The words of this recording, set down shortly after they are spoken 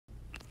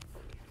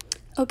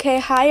Okay,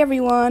 hi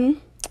everyone.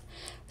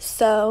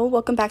 So,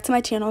 welcome back to my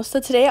channel.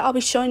 So today I'll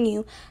be showing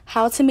you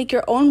how to make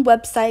your own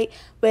website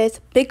with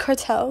Big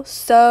Cartel.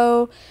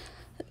 So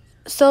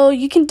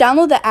you can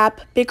download the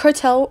app Big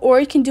Cartel, or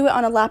you can do it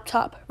on a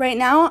laptop. Right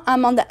now,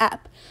 I'm on the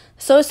app.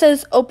 So it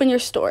says open your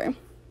store.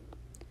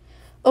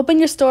 Open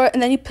your store,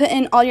 and then you put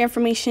in all your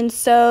information.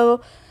 So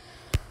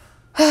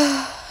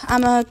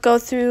I'm gonna go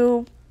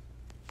through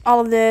all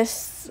of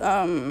this.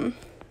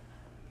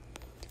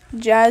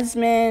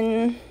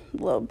 Jasmine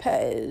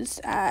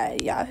Lopez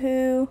at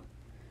yahoo.com,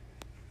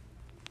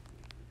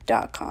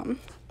 and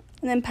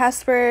then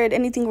password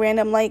anything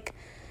random like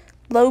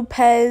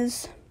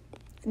Lopez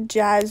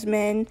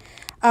Jasmine.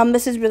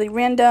 This is really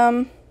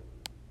random.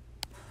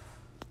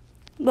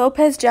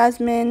 Lopez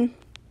Jasmine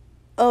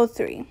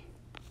 03.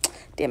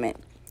 Damn it.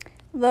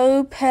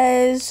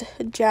 Lopez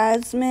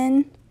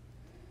Jasmine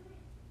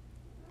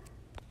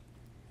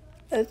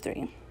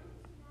 03.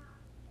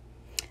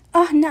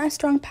 Oh, not a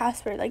strong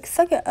password. Like,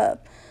 suck it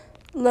up.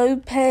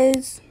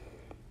 Lopez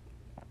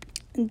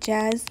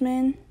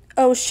Jasmine.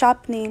 Oh,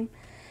 shop name.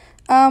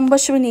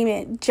 What should we name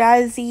it?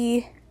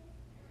 Jazzy.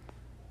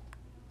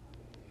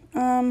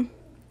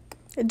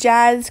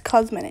 Jazz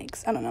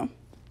Cosmetics. I don't know.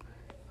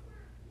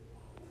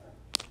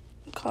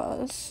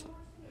 Cause.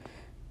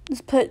 Let's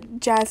put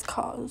Jazz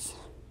Cos.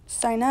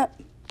 Sign up.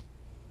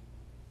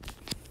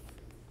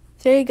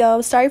 There you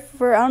go. Sorry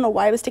for, I don't know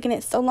why I was taking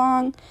it so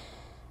long.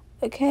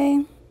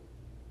 Okay.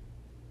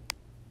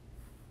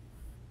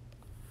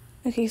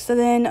 Okay, so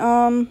then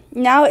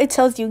now it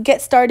tells you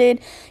get started,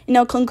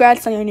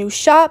 congrats on your new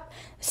shop.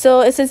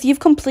 So it says you've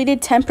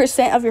completed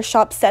 10% of your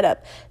shop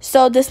setup.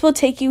 So this will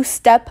take you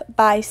step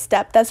by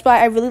step. That's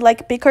why I really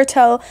like Big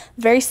Cartel.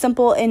 Very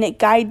simple, and it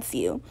guides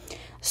you.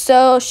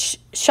 So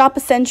shop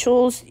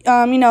essentials,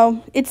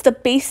 it's the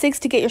basics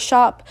to get your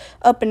shop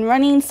up and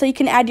running. So you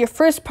can add your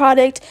first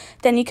product,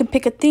 then you can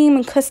pick a theme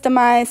and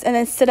customize, and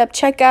then set up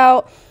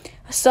checkout.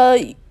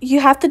 So you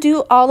have to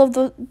do all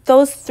of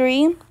those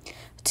three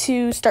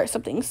to start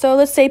something. So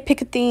let's say pick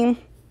a theme.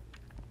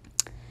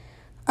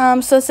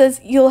 So it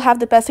says you'll have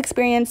the best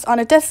experience on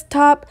a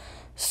desktop.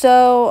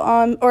 So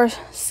or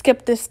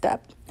skip this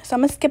step. So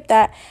I'm gonna skip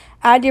that.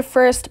 Add your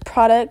first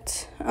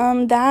product.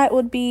 That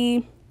would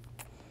be,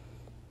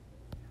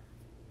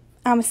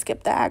 I'm gonna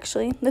skip that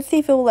actually. Let's see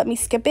if it will let me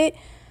skip it.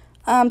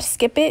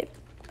 Skip it.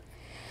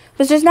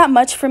 But there's not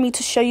much for me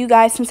to show you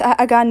guys since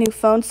I got a new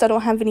phone, so I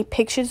don't have any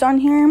pictures on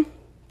here.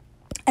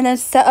 And then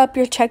set up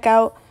your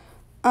checkout.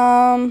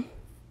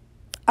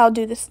 I'll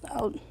do this.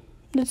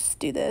 Let's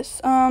do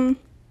this.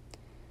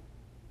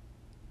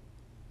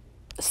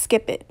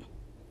 Skip it.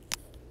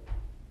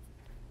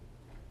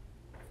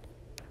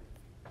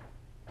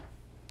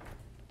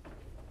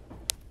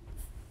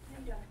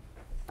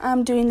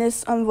 I'm doing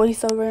this on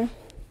voiceover.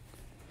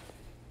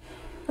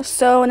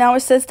 So now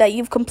it says that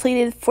you've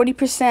completed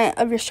 40%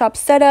 of your shop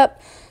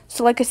setup.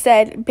 So like I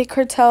said, Big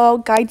Cartel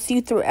guides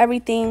you through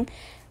everything.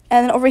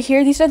 And then over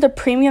here, these are the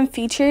premium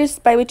features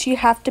by which you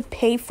have to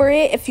pay for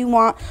it if you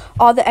want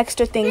all the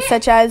extra things,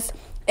 such as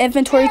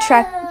inventory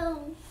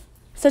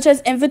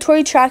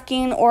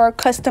tracking or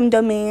custom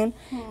domain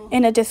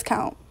and a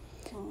discount.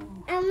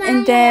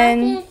 And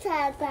then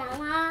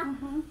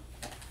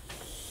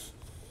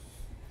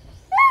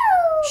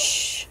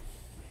shh.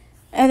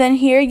 And then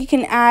here you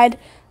can add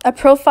a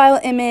profile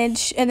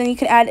image, and then you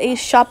can add a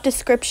shop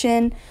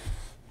description,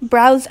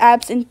 browse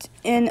apps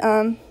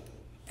in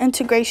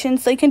integration.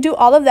 So you can do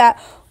all of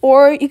that,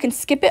 or you can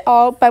skip it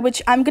all, by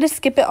which I'm gonna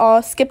skip it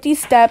all, skip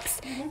these steps,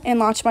 and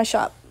launch my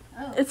shop.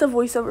 It's a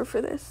voiceover for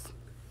this,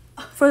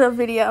 for the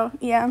video.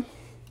 Yeah.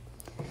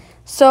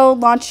 So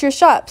launch your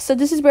shop. So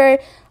this is where,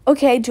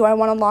 okay, do I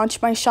want to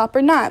launch my shop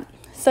or not?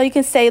 So you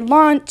can say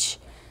launch,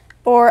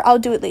 or I'll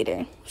do it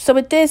later. So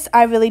with this,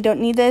 I really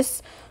don't need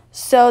this.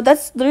 So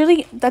that's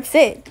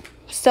it.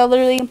 So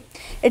literally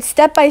it's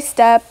step by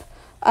step.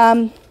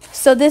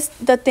 So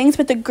the things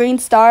with the green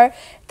star,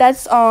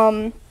 that's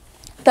the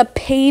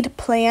paid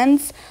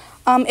plans.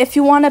 If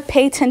you want to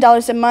pay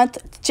 $10 a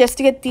month just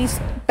to get these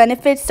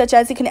benefits, such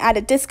as you can add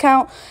a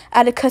discount,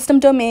 add a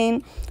custom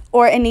domain,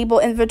 or enable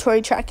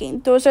inventory tracking.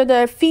 Those are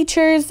the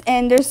features,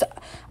 and there's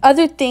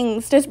other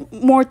things. There's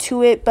more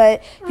to it,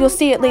 but you'll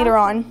see it later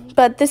on.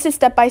 But this is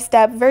step by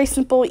step, very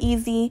simple,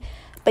 easy.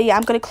 But yeah,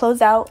 I'm going to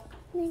close out.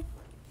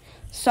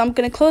 So I'm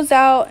going to close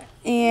out,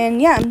 and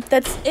yeah,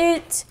 that's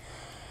it.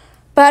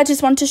 But I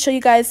just wanted to show you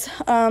guys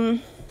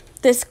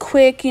this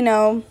quick,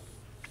 little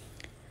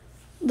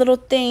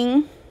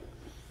thing,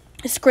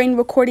 screen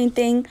recording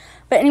thing.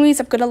 But anyways,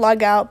 I'm going to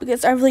log out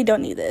because I really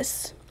don't need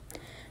this.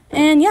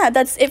 And yeah,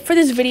 that's it for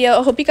this video.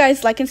 I hope you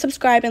guys like and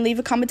subscribe and leave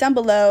a comment down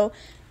below.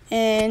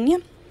 And yeah.